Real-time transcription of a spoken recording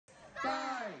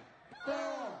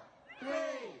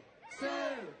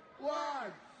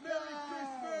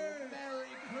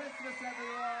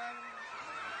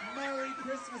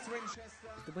Winchester.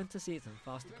 With the winter season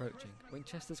fast approaching,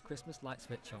 Winchester's Christmas light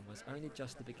switch-on was only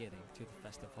just the beginning to the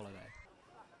festive holiday.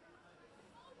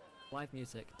 Live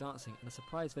music, dancing and a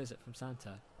surprise visit from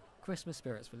Santa, Christmas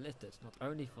spirits were lifted not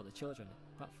only for the children,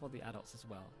 but for the adults as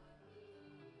well.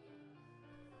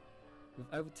 With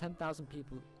over 10,000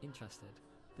 people interested,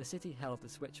 the city held the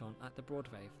switch-on at the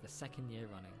Broadway for the second year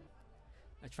running.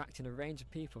 Attracting a range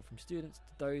of people from students to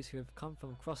those who have come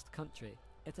from across the country,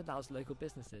 it allows local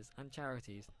businesses and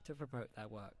charities to promote their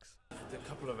works. There are a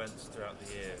couple of events throughout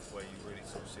the year where you really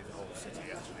sort of see the whole city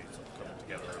actually sort of coming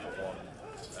together over one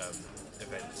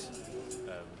event.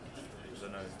 I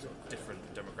know sort of different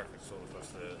demographics all across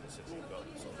the city. You've got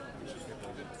sort of people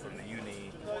from the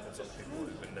uni, and sort of people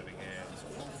who've been living here, and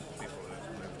sort of people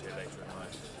who've moved here later in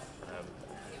life.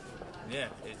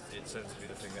 Yeah, it tends to be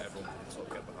the thing that everyone can sort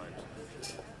of get behind.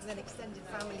 And then extended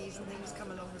families and things come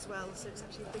along as well, so it's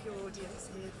actually a bigger audience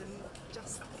here than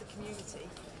just the community.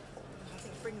 I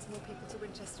think it brings more people to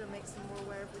Winchester and makes them more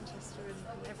aware of Winchester and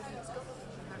everything it's got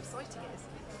and how exciting it is.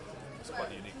 It's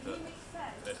quite unique that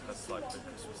it has like the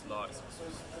Christmas lights,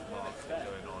 Christmas market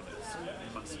going on. It's a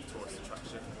massive tourist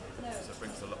attraction, so it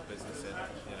brings a lot of business in.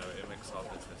 You know, it makes our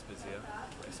business busier.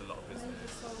 It makes a lot of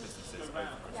businesses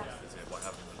over Christmas busier by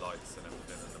having the lights and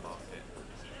everything and the market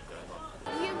going on.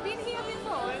 We have been here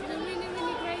before and we're really,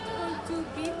 really grateful to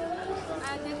BIP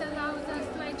that allows us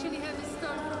to actually have a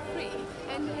store for free.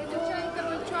 And the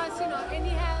charitable trust, you know, any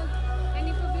help,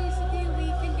 any publicity we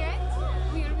can get,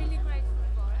 we are really grateful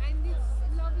for. And it's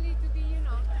lovely to be, you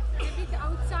know, a bit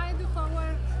outside of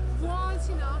our walls,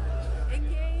 you know,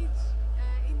 engage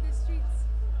in the streets.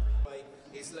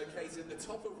 Is located at the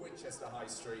top of Winchester High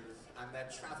Street, and their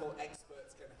travel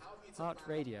experts can help you to Heart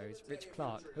Radio's Rich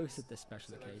Clark hosted this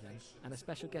special occasion, and a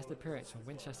special guest appearance from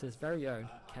Winchester's very own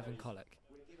Kevin Collick.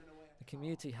 The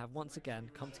community have once again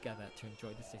come together to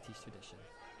enjoy the city's tradition.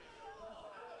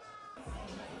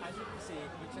 As you can see,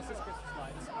 Winchester's Christmas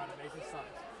lights are an amazing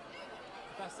sight.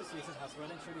 The festive season has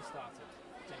well and truly started.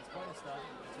 James